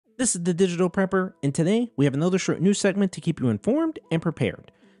This is the Digital Prepper, and today we have another short news segment to keep you informed and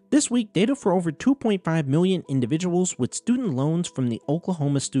prepared. This week, data for over 2.5 million individuals with student loans from the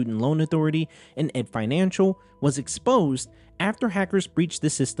Oklahoma Student Loan Authority and EdFinancial was exposed after hackers breached the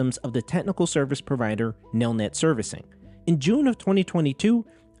systems of the technical service provider Nelnet Servicing. In June of 2022,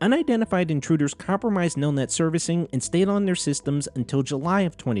 unidentified intruders compromised Nelnet Servicing and stayed on their systems until July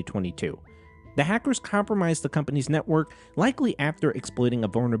of 2022. The hackers compromised the company's network, likely after exploiting a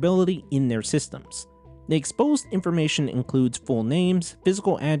vulnerability in their systems. The exposed information includes full names,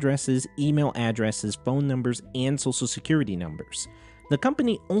 physical addresses, email addresses, phone numbers, and social security numbers. The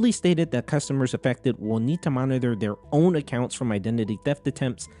company only stated that customers affected will need to monitor their own accounts from identity theft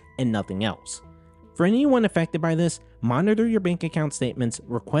attempts and nothing else. For anyone affected by this, monitor your bank account statements,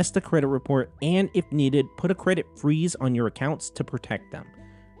 request a credit report, and if needed, put a credit freeze on your accounts to protect them.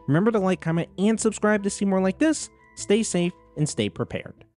 Remember to like, comment, and subscribe to see more like this. Stay safe and stay prepared.